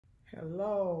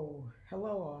Hello,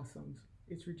 awesomes.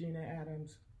 It's Regina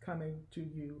Adams coming to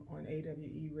you on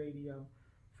AWE Radio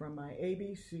from my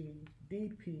ABC,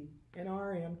 DP, and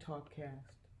RM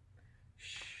Talkcast.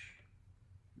 Shh,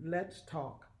 let's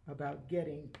talk about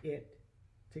getting it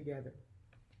together.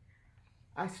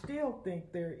 I still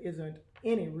think there isn't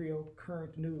any real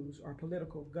current news or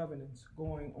political governance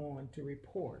going on to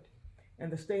report,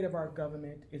 and the state of our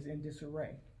government is in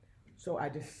disarray. So I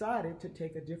decided to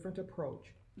take a different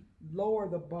approach, lower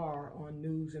the bar on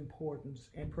news importance,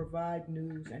 and provide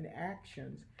news and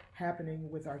actions happening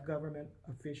with our government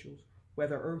officials,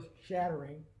 whether earth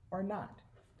shattering or not.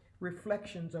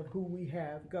 Reflections of who we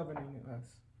have governing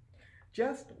us.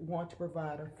 Just want to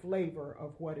provide a flavor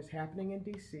of what is happening in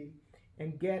DC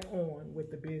and get on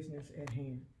with the business at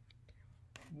hand.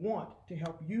 Want to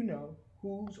help you know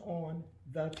who's on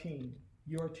the team,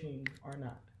 your team or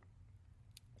not.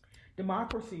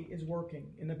 Democracy is working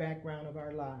in the background of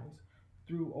our lives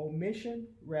through omission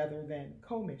rather than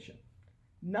commission.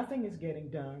 Nothing is getting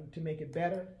done to make it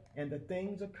better, and the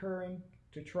things occurring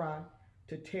to try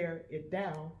to tear it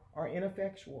down are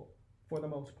ineffectual for the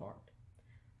most part.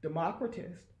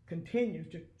 Democratists continue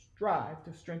to strive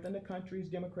to strengthen the country's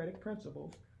democratic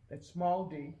principles, that's small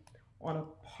d, on a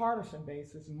partisan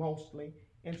basis mostly,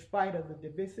 in spite of the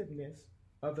divisiveness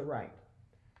of the right.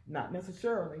 Not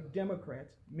necessarily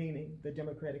Democrats, meaning the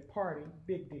Democratic Party,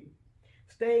 big D.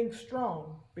 Staying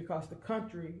strong because the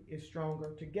country is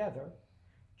stronger together,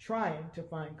 trying to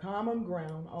find common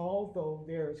ground, although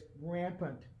there is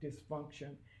rampant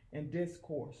dysfunction and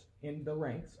discourse in the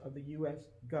ranks of the U.S.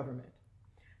 government.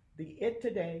 The it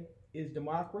today is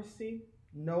democracy,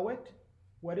 know it,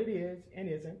 what it is and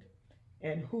isn't,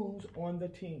 and who's on the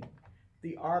team.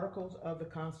 The articles of the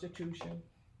Constitution,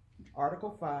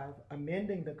 Article 5,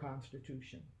 amending the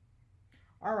Constitution.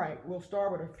 All right, we'll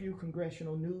start with a few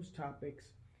congressional news topics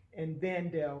and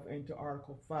then delve into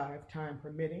Article 5, time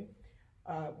permitting.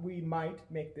 We might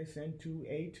make this into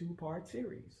a two-part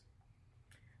series.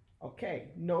 Okay,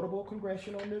 notable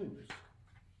congressional news.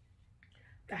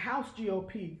 The House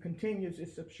GOP continues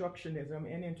its obstructionism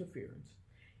and interference.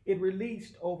 It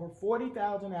released over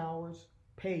 40,000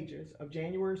 pages of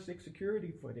January 6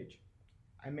 security footage.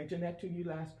 I mentioned that to you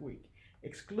last week,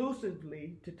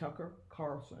 exclusively to Tucker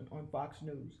Carlson on Fox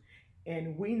News.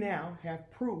 And we now have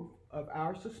proof of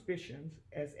our suspicions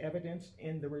as evidenced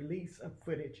in the release of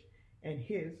footage and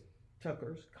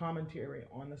Tucker's commentary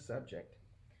on the subject.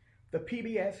 The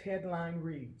PBS headline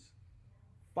reads,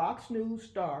 Fox News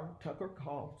star Tucker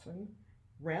Carlson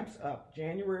ramps up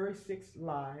January 6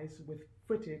 lies with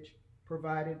footage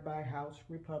provided by House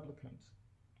Republicans.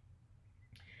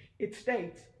 It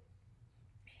states,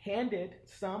 handed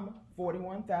some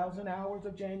 41,000 hours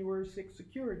of January 6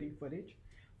 security footage,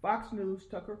 Fox News'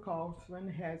 Tucker Carlson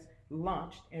has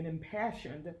launched an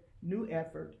impassioned new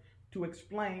effort to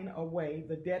explain away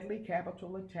the deadly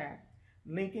Capitol attack,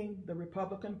 linking the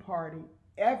Republican Party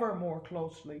ever more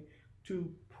closely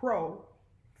to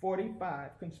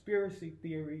pro-45 conspiracy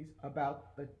theories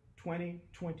about the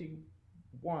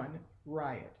 2021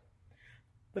 riot.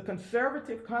 The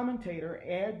conservative commentator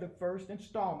aired the first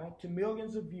installment to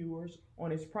millions of viewers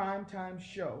on his primetime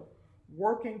show,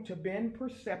 working to bend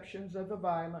perceptions of the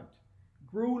violent,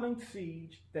 grueling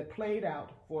siege that played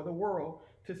out for the world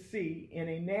to see in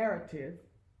a narrative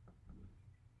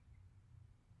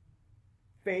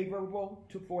favorable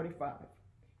to 45.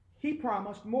 He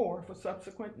promised more for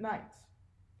subsequent nights.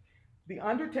 The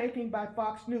undertaking by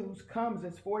Fox News comes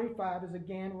as 45 is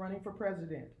again running for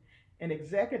president, and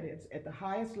executives at the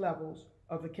highest levels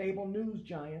of the cable news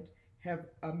giant have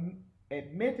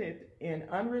admitted in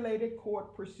unrelated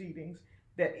court proceedings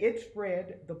that it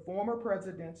spread the former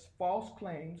president's false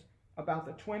claims about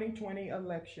the 2020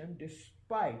 election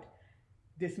despite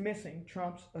dismissing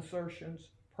Trump's assertions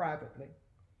privately.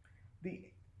 The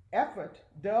effort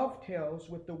dovetails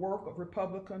with the work of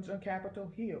Republicans on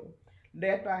Capitol Hill,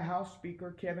 led by House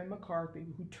Speaker Kevin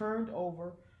McCarthy, who turned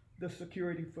over the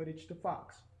security footage to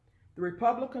Fox. The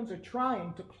Republicans are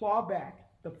trying to claw back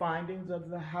the findings of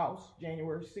the House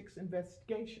January 6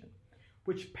 investigation,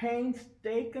 which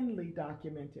painstakingly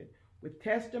documented with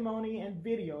testimony and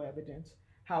video evidence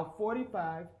how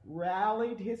 45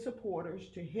 rallied his supporters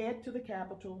to head to the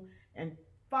Capitol and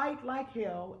fight like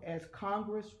hell as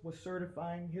Congress was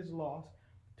certifying his loss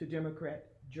to Democrat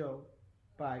Joe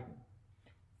Biden.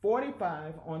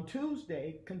 45 on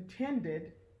Tuesday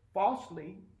contended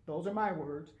falsely, those are my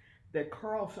words, that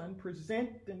Carlson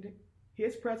presented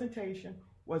his presentation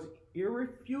was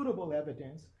irrefutable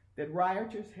evidence that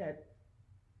rioters had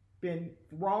been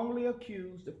wrongly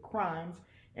accused of crimes,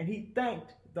 and he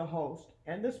thanked the host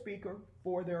and the speaker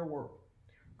for their work.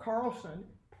 Carlson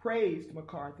praised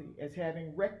McCarthy as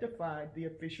having rectified the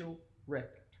official record.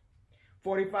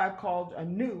 45 called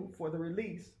anew for the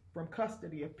release from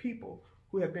custody of people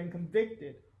who have been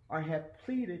convicted or have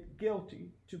pleaded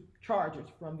guilty to charges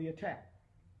from the attack.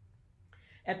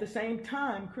 At the same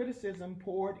time, criticism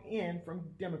poured in from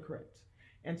Democrats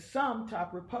and some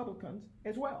top Republicans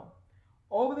as well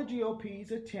over the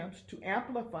GOP's attempts to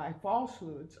amplify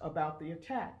falsehoods about the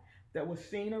attack that was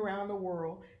seen around the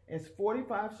world as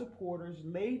 45 supporters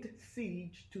laid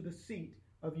siege to the seat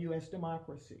of U.S.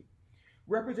 democracy.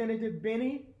 Representative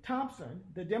Benny Thompson,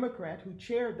 the Democrat who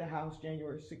chaired the House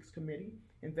January 6th committee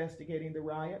investigating the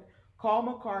riot, called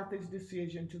McCarthy's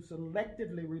decision to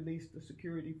selectively release the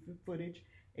security footage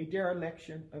a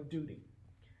dereliction of duty.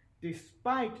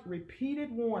 Despite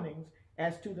repeated warnings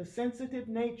as to the sensitive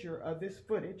nature of this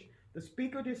footage, the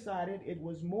Speaker decided it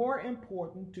was more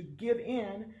important to give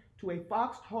in to a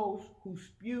Fox host who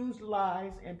spews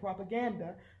lies and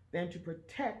propaganda than to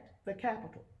protect the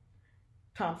Capitol,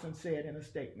 Thompson said in a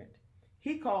statement.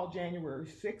 He called January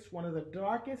 6 one of the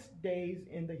darkest days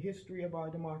in the history of our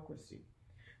democracy.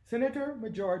 Senator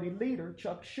Majority Leader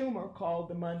Chuck Schumer called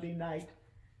the Monday night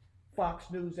Fox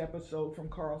News episode from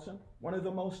Carlson one of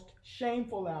the most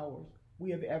shameful hours we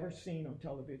have ever seen on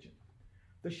television.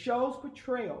 The show's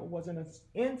portrayal was an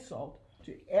insult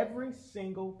to every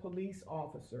single police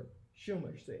officer,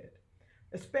 Schumer said,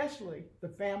 especially the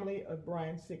family of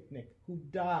Brian Sicknick, who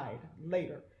died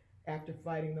later after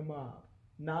fighting the mob.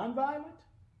 Nonviolent?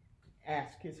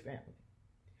 Ask his family.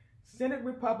 Senate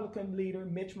Republican leader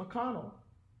Mitch McConnell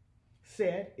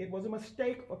said it was a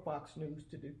mistake for Fox News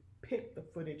to depict the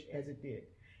footage as it did,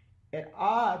 at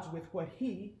odds with what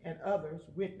he and others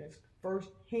witnessed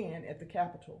firsthand at the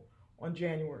Capitol on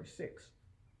January 6th.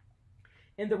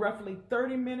 In the roughly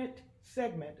 30-minute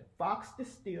segment, Fox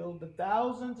distilled the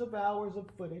thousands of hours of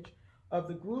footage of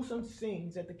the gruesome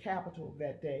scenes at the Capitol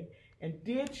that day and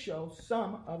did show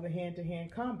some of the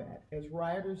hand-to-hand combat as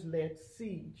rioters laid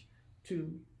siege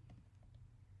to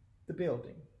the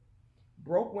building,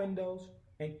 broke windows,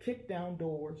 and kicked down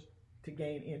doors to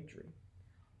gain entry.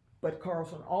 But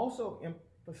Carlson also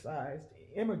emphasized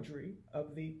imagery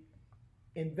of the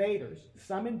invaders,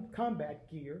 some in combat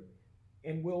gear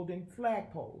and wielding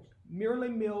flagpoles, merely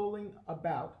milling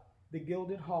about the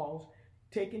gilded halls,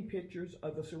 taking pictures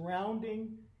of the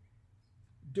surrounding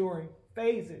during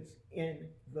phases in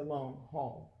the Long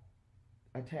Hall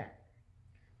attack.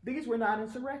 These were not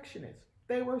insurrectionists.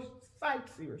 They were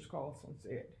sightseers, Carlson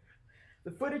said.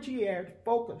 The footage he aired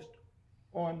focused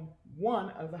on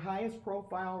one of the highest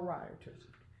profile rioters,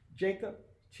 Jacob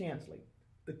Chansley,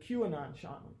 the QAnon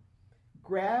shaman,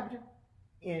 grabbed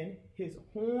in his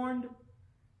horned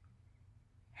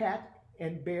hat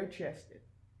and bare-chested.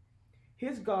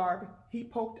 His garb he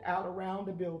poked out around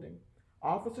the building,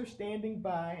 officers standing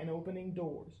by and opening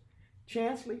doors.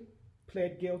 Chansley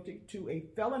pled guilty to a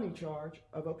felony charge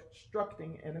of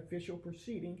obstructing an official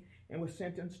proceeding and was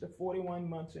sentenced to 41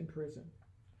 months in prison.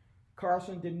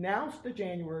 Carlson denounced the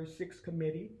January 6th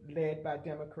committee led by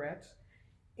Democrats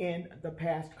in the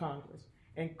past Congress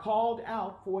and called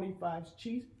out 45's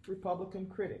chief Republican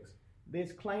critics,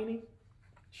 Liz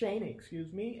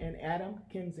Cheney, and Adam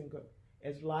Kinzinger,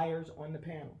 as liars on the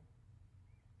panel.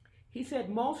 He said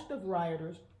most of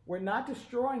rioters were not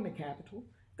destroying the Capitol.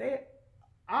 They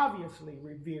obviously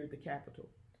revered the Capitol.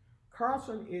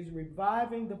 Carlson is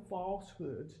reviving the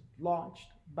falsehoods launched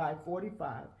by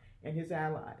 45 and his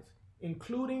allies,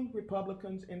 including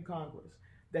Republicans in Congress,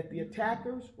 that the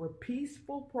attackers were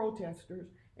peaceful protesters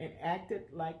and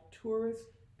acted like tourists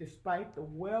despite the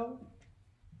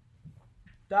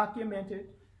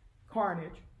well-documented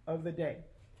carnage of the day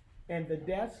and the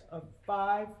deaths of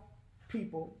 5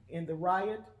 people in the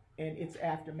riot and its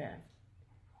aftermath.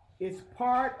 It's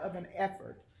part of an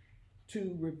effort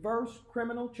to reverse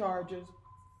criminal charges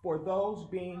for those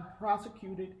being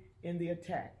prosecuted in the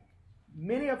attack,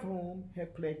 many of whom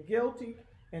have pled guilty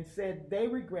and said they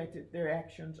regretted their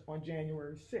actions on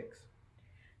January 6th.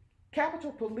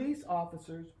 Capitol police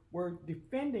officers were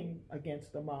defending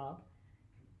against the mob,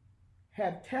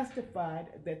 have testified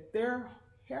that their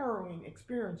harrowing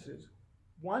experiences,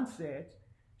 one said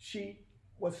she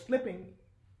was slipping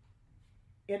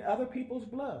in other people's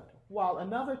blood, while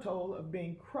another told of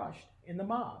being crushed in the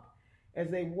mob as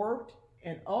they worked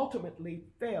and ultimately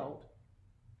failed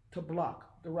to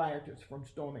block the rioters from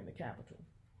storming the Capitol.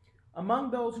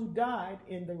 Among those who died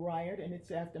in the riot and its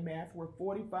aftermath were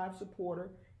 45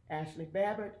 supporter Ashley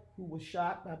Babbitt, who was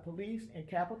shot by police, and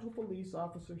Capitol Police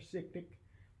Officer Sicknick,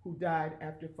 who died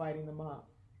after fighting the mob.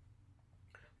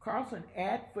 Carlson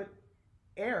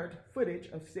aired footage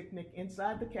of Sicknick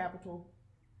inside the Capitol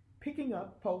picking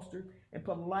up posters and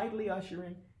politely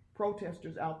ushering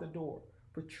protesters out the door,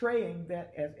 portraying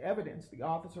that as evidence the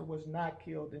officer was not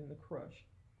killed in the crush.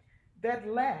 That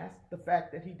last, the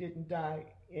fact that he didn't die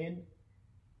in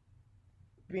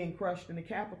being crushed in the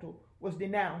Capitol, was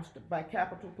denounced by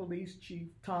Capitol Police Chief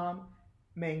Tom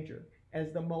Manger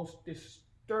as the most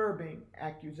disturbing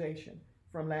accusation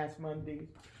from last Monday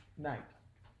night.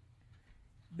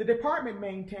 The department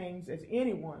maintains, as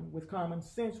anyone with common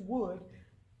sense would,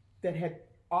 that had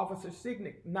Officer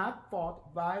Sicknick not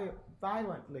fought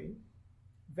valiantly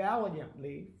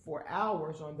for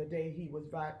hours on the day he was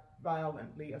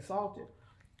violently assaulted,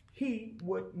 he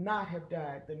would not have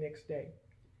died the next day,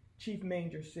 Chief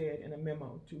Manger said in a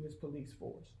memo to his police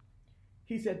force.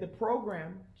 He said the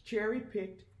program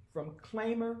cherry-picked from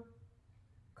calmer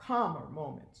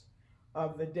moments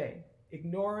of the day,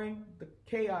 ignoring the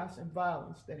chaos and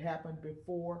violence that happened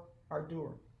before or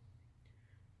during.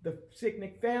 The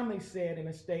Sicknick family said in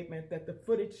a statement that the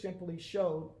footage simply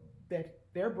showed that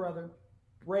their brother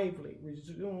bravely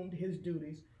resumed his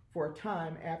duties for a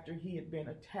time after he had been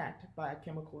attacked by a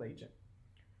chemical agent.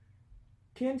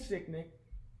 Ken Sicknick,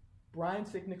 Brian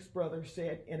Sicknick's brother,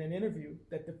 said in an interview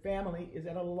that the family is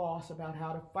at a loss about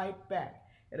how to fight back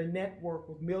at a network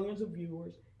with millions of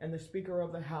viewers and the Speaker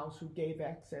of the House who gave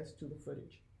access to the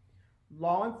footage.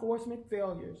 Law enforcement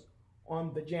failures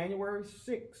on the January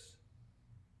 6th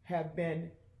have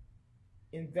been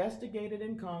investigated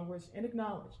in Congress and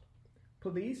acknowledged.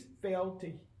 Police failed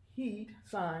to heed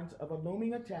signs of a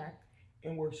looming attack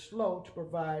and were slow to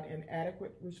provide an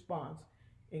adequate response,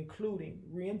 including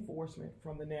reinforcement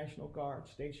from the National Guard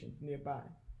stationed nearby.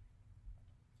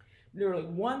 Nearly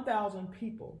 1,000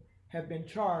 people have been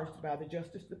charged by the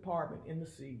Justice Department in the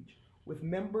siege, with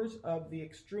members of the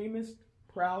extremist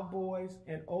Proud Boys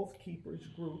and Oath Keepers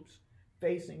groups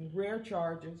facing rare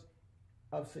charges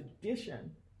of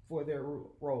sedition for their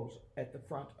roles at the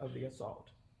front of the assault.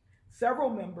 Several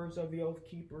members of the Oath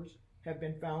Keepers have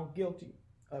been found guilty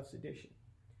of sedition.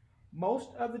 Most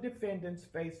of the defendants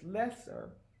face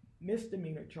lesser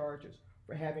misdemeanor charges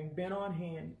for having been on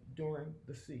hand during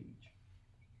the siege.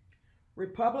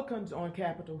 Republicans on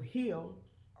Capitol Hill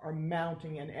are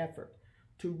mounting an effort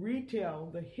to retell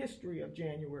the history of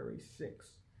January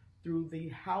 6th through the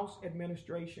House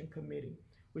Administration Committee,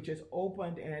 which has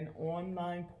opened an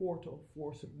online portal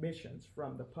for submissions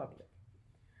from the public.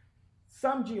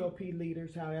 Some GOP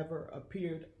leaders, however,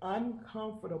 appeared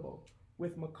uncomfortable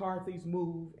with McCarthy's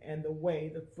move and the way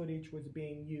the footage was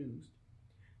being used.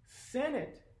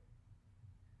 Senate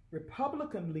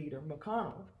Republican leader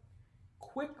McConnell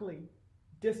quickly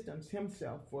distanced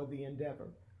himself for the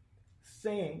endeavor,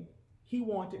 saying he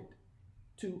wanted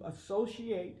to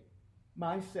associate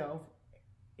myself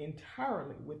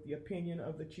entirely with the opinion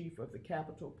of the chief of the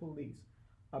Capitol Police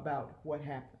about what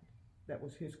happened. That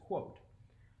was his quote.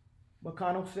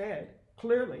 McConnell said,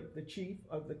 clearly, the chief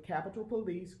of the Capitol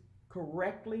Police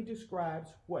correctly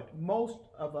describes what most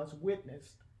of us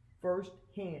witnessed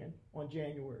firsthand on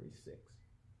January 6th.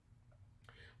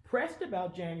 Pressed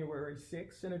about January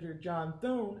 6th, Senator John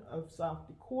Thune of South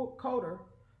Dakota,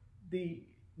 the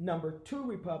number 2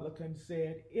 Republican,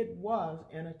 said it was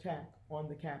an attack on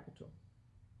the Capitol.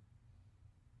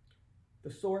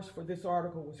 The source for this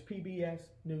article was PBS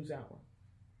NewsHour.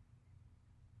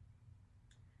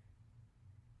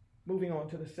 Moving on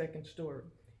to the second story.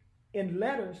 In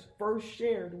letters first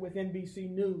shared with NBC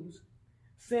News,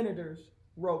 senators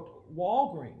wrote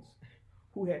Walgreens,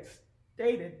 who had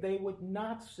stated they would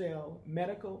not sell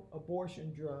medical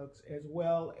abortion drugs, as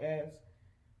well as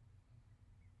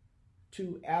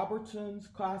to Albertsons,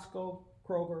 Costco,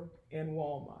 Kroger, and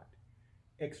Walmart,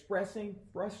 expressing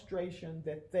frustration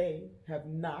that they have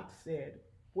not said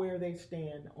where they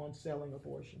stand on selling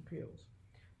abortion pills.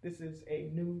 This is a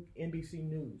new NBC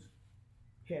News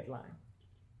headline,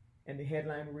 and the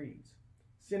headline reads,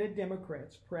 Senate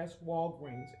Democrats press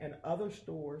Walgreens and other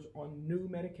stores on new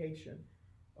medication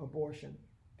abortion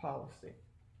policy.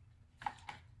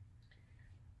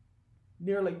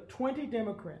 Nearly 20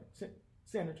 Democrat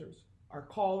senators are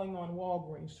calling on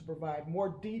Walgreens to provide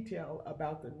more detail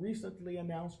about the recently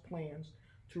announced plans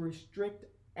to restrict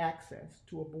access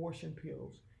to abortion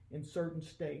pills in certain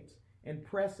states and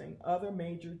pressing other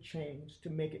major chains to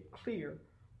make it clear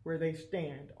where they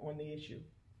stand on the issue.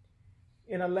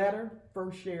 In a letter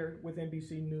first shared with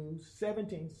NBC News,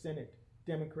 17 Senate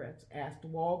Democrats asked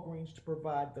Walgreens to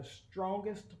provide the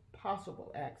strongest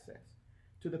possible access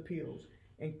to the pills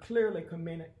and clearly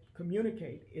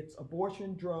communicate its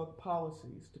abortion drug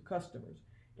policies to customers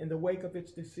in the wake of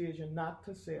its decision not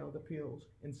to sell the pills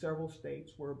in several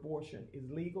states where abortion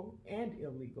is legal and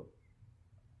illegal.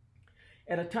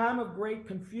 At a time of great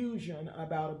confusion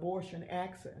about abortion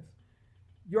access,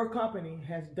 your company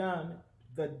has done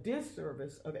the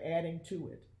disservice of adding to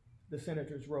it, the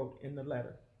senators wrote in the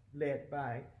letter led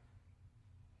by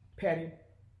Patty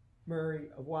Murray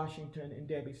of Washington and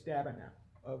Debbie Stabenow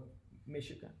of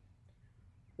Michigan.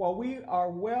 While we are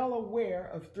well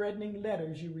aware of threatening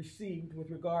letters you received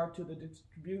with regard to the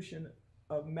distribution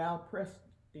of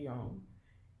naltrexone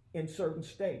in certain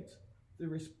states, the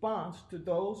response to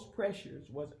those pressures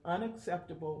was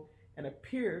unacceptable and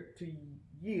appeared to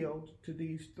yield to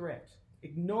these threats,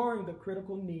 ignoring the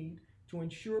critical need to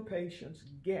ensure patients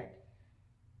get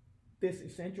this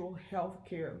essential health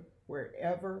care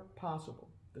wherever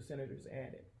possible, the senators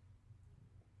added.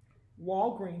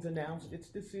 Walgreens announced its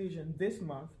decision this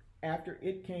month after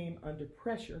it came under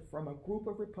pressure from a group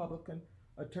of Republican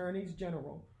attorneys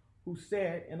general who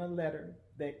said in a letter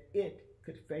that it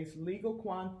could face legal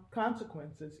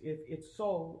consequences if it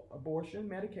sold abortion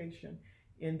medication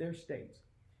in their states.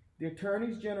 The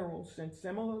attorneys general sent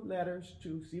similar letters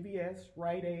to CVS,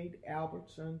 Rite Aid,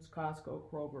 Albertsons, Costco,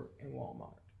 Kroger, and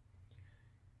Walmart.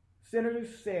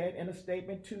 Senators said in a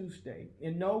statement Tuesday,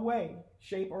 in no way,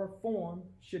 shape, or form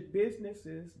should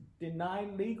businesses deny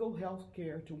legal health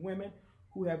care to women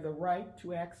who have the right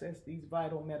to access these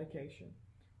vital medications.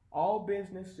 All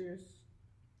businesses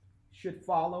should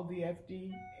follow the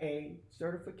FDA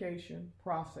certification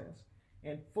process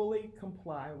and fully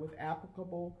comply with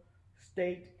applicable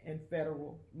state and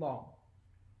federal law.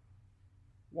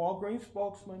 Walgreens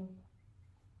spokesman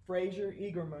Fraser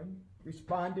Egerman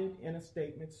responded in a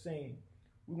statement saying,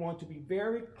 "We want to be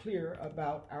very clear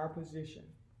about our position.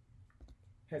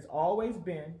 Has always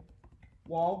been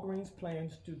Walgreens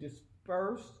plans to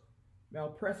disperse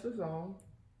naltrexone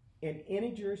in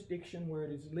any jurisdiction where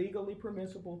it is legally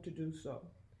permissible to do so.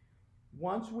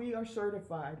 Once we are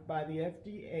certified by the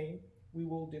FDA, we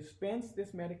will dispense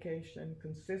this medication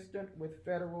consistent with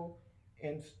federal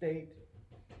and state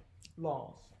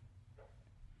laws.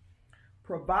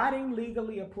 Providing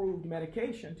legally approved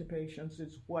medication to patients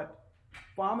is what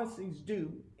pharmacies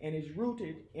do and is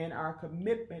rooted in our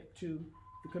commitment to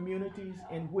the communities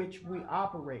in which we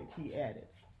operate," he added.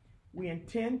 "We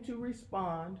intend to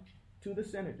respond to the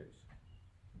senators."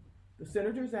 The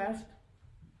senators asked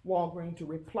Walgreens to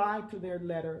reply to their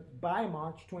letter by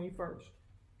March 21st.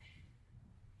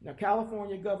 Now,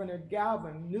 California Governor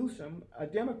Gavin Newsom, a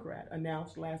Democrat,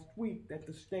 announced last week that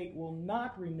the state will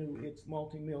not renew its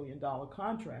multi-million-dollar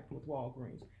contract with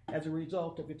Walgreens as a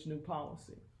result of its new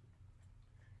policy.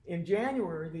 In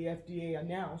January, the FDA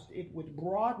announced it would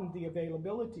broaden the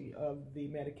availability of the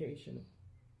medication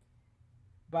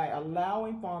by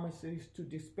allowing pharmacies to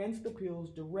dispense the pills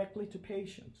directly to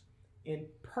patients in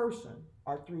person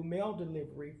or through mail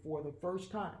delivery for the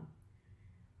first time.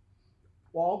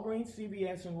 Walgreens,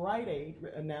 CVS, and Rite Aid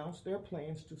announced their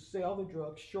plans to sell the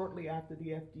drug shortly after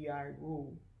the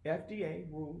FDA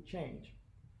rule change.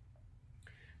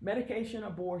 Medication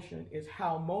abortion is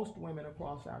how most women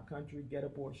across our country get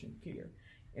abortion care,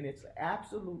 and it's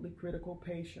absolutely critical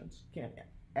patients can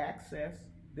access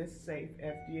this safe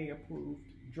FDA-approved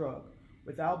drug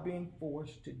without being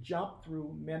forced to jump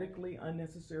through medically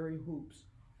unnecessary hoops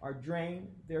or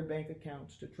drain their bank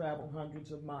accounts to travel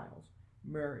hundreds of miles,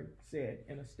 Murray said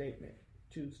in a statement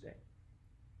Tuesday.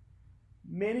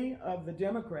 Many of the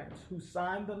Democrats who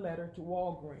signed the letter to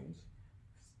Walgreens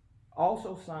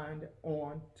also signed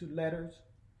on to letters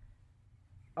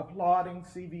applauding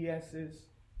CVS's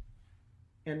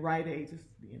and Rite Aid's, this is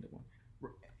the end of one,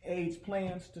 Aid's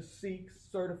plans to seek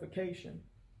certification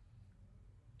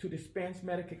to dispense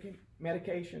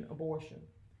medication abortion.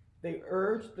 They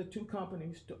urged the two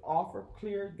companies to offer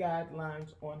clear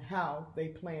guidelines on how they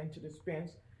plan to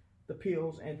dispense the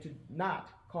pills and to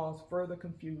not cause further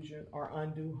confusion or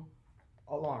undue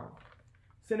alarm.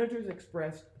 Senators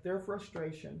expressed their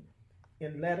frustration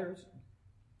in letters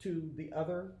to the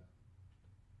other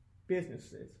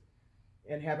businesses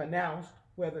and have announced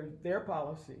whether their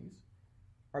policies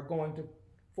are going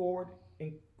forward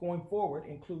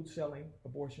include selling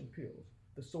abortion pills.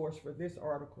 The source for this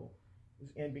article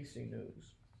is NBC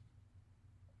News.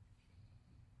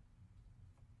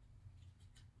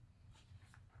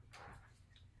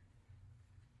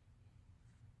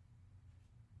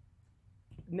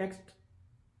 Next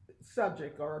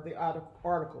subject, or the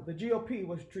article. The GOP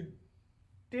was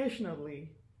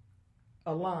traditionally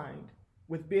aligned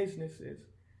with businesses,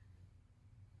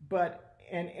 but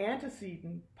an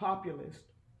antecedent populist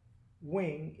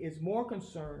wing is more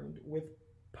concerned with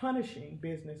punishing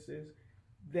businesses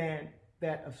than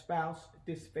that espouse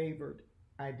disfavored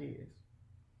ideas.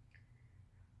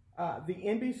 The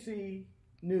NBC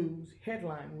News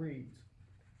headline reads,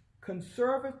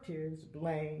 Conservatives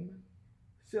blame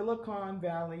Silicon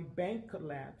Valley Bank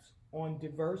collapse on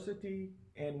diversity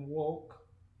and woke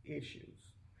issues.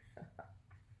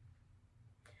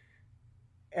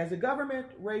 As the government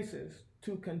races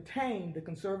to contain, the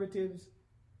conservatives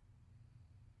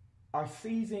are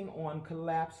seizing on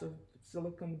collapse of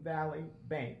Silicon Valley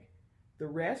Bank, the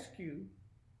rescue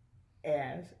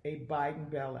as a Biden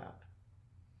bailout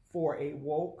for a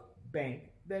woke bank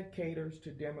that caters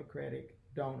to Democratic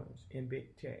donors in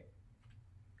big tech.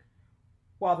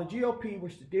 While the GOP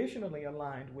was traditionally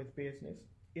aligned with business,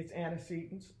 its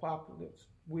antecedents, populist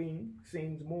wing,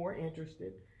 seems more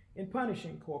interested in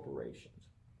punishing corporations,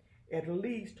 at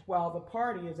least while the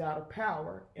party is out of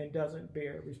power and doesn't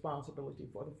bear responsibility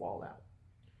for the fallout.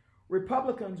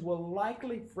 Republicans will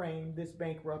likely frame this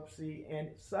bankruptcy and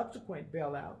subsequent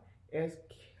bailout as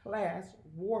class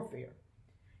warfare.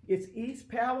 It's East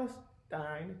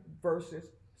Palestine versus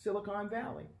Silicon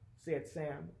Valley, said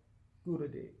Sam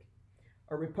Gutierrez,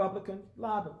 a Republican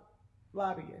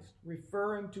lobbyist,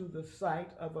 referring to the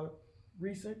site of a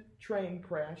recent train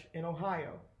crash in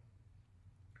Ohio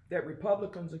that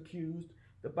Republicans accused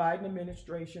the Biden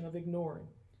administration of ignoring.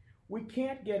 We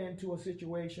can't get into a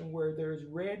situation where there's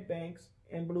red banks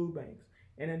and blue banks,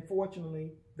 and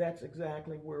unfortunately, that's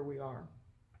exactly where we are.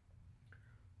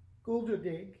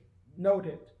 Gutierrez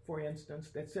noted, for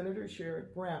instance, that Senator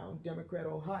Sherrod Brown, Democrat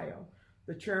Ohio,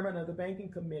 the chairman of the banking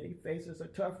committee, faces a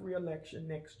tough re-election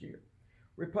next year.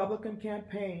 Republican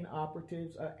campaign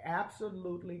operatives are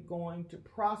absolutely going to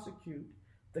prosecute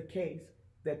the case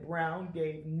that Brown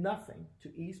gave nothing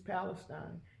to East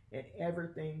Palestine and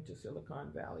everything to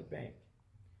Silicon Valley Bank.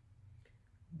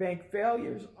 Bank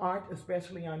failures aren't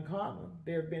especially uncommon.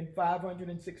 There have been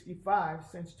 565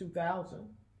 since 2000,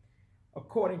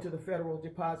 according to the Federal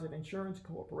Deposit Insurance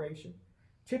Corporation,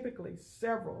 typically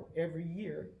several every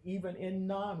year, even in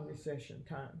non-recession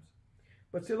times.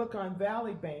 But Silicon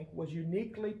Valley Bank was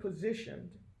uniquely positioned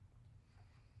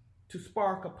to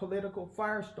spark a political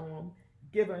firestorm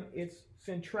given its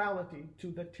centrality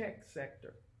to the tech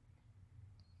sector.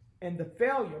 And the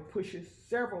failure pushes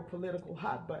several political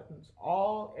hot buttons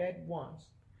all at once.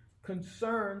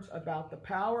 Concerns about the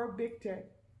power of big tech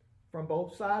from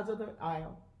both sides of the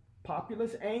aisle,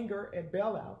 populist anger at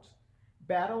bailouts,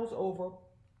 battles over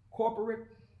corporate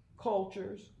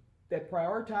cultures that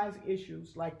prioritize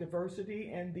issues like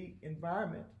diversity and the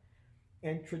environment,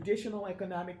 and traditional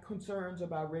economic concerns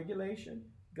about regulation,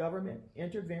 government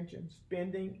intervention,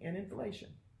 spending, and inflation.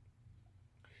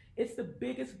 It's the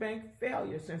biggest bank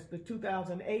failure since the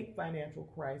 2008 financial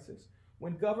crisis,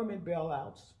 when government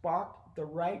bailouts sparked the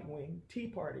right-wing Tea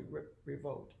Party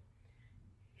revolt.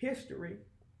 History,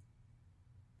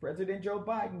 President Joe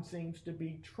Biden seems to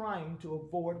be trying to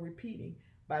avoid repeating,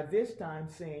 by this time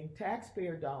saying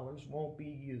taxpayer dollars won't be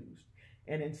used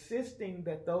and insisting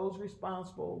that those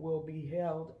responsible will be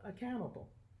held accountable.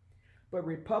 But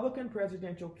Republican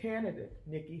presidential candidate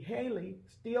Nikki Haley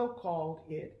still called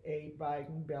it a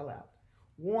Biden bailout,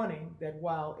 warning that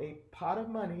while a pot of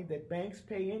money that banks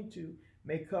pay into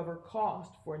may cover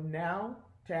costs for now,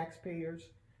 taxpayers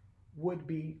would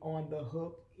be on the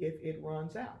hook if it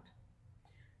runs out.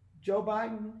 Joe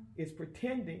Biden is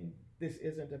pretending this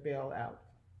isn't a bailout.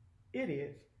 It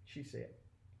is, she said.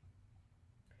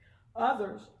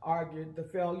 Others argued the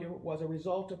failure was a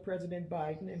result of President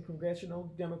Biden and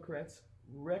congressional Democrats'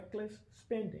 reckless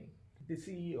spending. The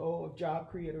CEO of Job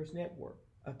Creators Network,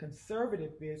 a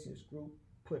conservative business group,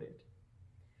 put it.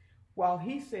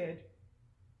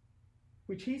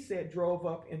 Which he said drove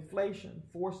up inflation,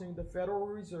 forcing the Federal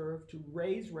Reserve to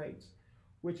raise rates,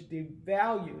 which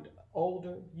devalued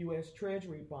older U.S.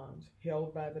 Treasury bonds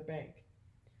held by the bank.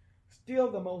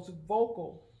 Still, the most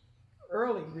vocal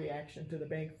early reaction to the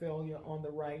bank failure on the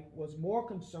right was more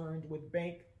concerned with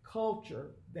bank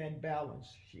culture than balance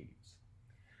sheets.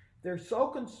 They're so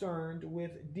concerned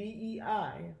with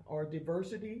DEI, or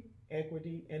diversity,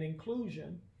 equity, and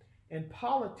inclusion, and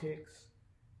politics,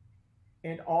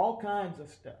 and all kinds of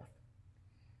stuff.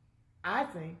 I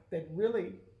think that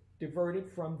really diverted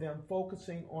from them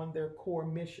focusing on their core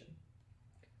mission.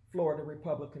 Florida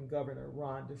Republican Governor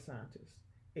Ron DeSantis,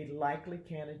 a likely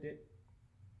candidate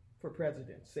for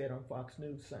president, said on Fox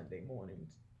News Sunday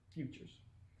morning's Futures,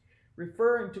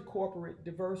 referring to corporate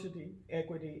diversity,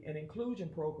 equity, and inclusion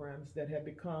programs that have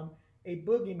become a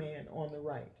boogeyman on the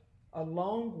right,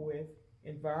 along with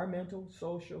environmental,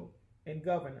 social, and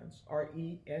governance, or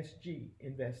ESG,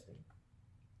 investing.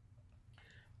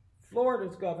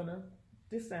 Florida's Governor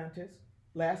DeSantis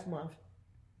last month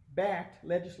backed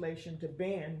legislation to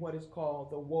ban what is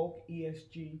called the woke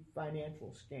ESG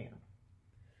financial scam.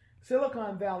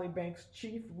 Silicon Valley Bank's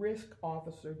chief risk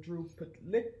officer drew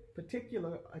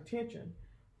particular attention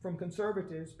from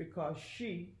conservatives because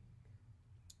she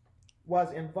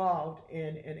was involved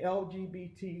in an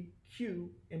LGBTQ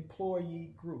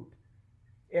employee group.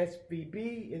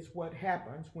 SVB is what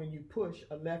happens when you push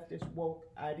a leftist woke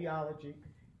ideology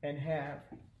and have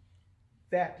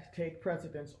that take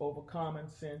precedence over common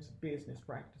sense business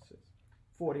practices.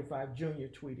 45 Jr.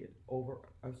 tweeted over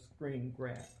a screen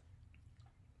grab.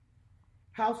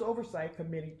 House Oversight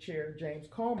Committee Chair James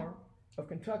Comer of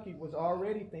Kentucky was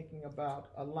already thinking about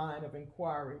a line of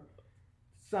inquiry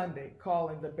Sunday,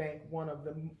 calling the bank one of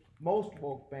the most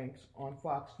woke banks on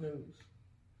Fox News.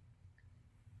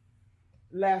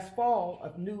 Last fall,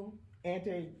 a new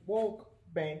anti-woke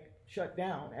bank shut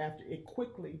down after it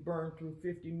quickly burned through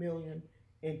 $50 million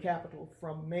in capital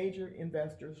from major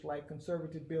investors like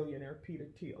conservative billionaire Peter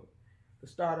Thiel. The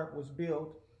startup was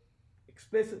billed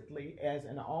explicitly as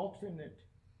an alternate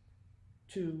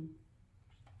to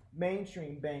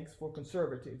mainstream banks for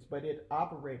conservatives, but it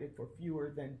operated for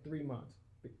fewer than 3 months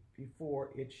before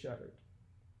it shuttered.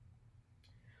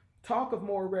 Talk of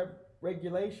more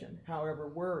regulation, however,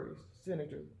 worries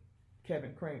Senator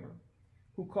Kevin Cramer,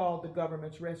 who called the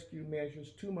government's rescue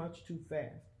measures too much too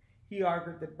fast. He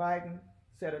argued that Biden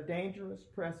set a dangerous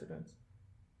precedent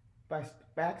by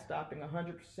backstopping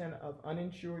 100% of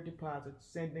uninsured deposits,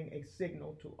 sending a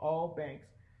signal to all banks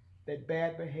that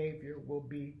bad behavior will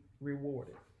be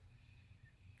rewarded.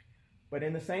 But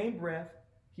in the same breath,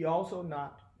 he also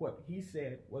knocked what he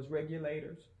said was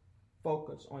regulators'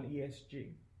 focus on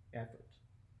ESG efforts.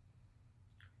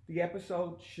 The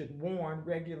episode should warn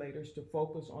regulators to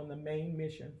focus on the main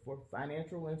mission for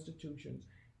financial institutions,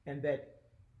 and that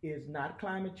is not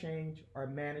climate change or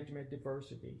management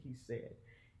diversity, he said.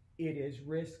 It is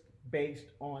risk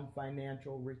based on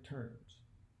financial returns.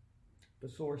 The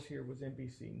source here was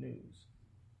NBC News.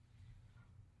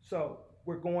 So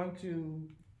we're going to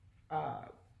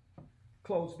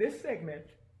close this segment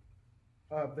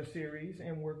of the series,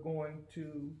 and we're going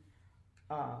to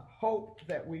hope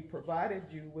that we provided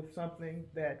you with something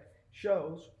that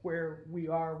shows where we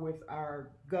are with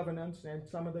our governance and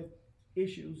some of the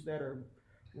issues that are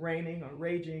reigning or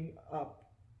raging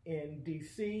up in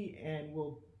DC, and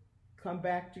we'll come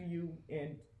back to you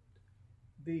in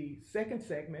the second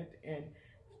segment and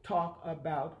talk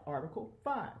about Article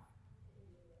 5.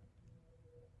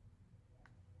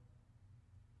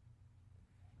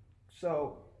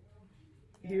 So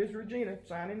here's Regina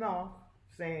signing off,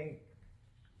 saying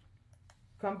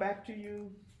come back to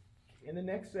you in the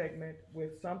next segment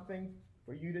with something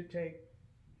for you to take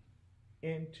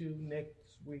into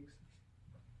next week's.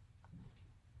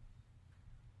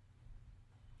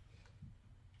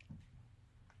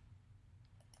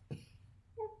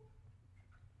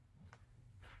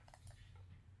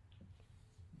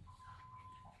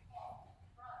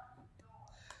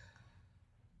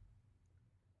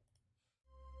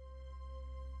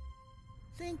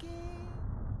 Thinking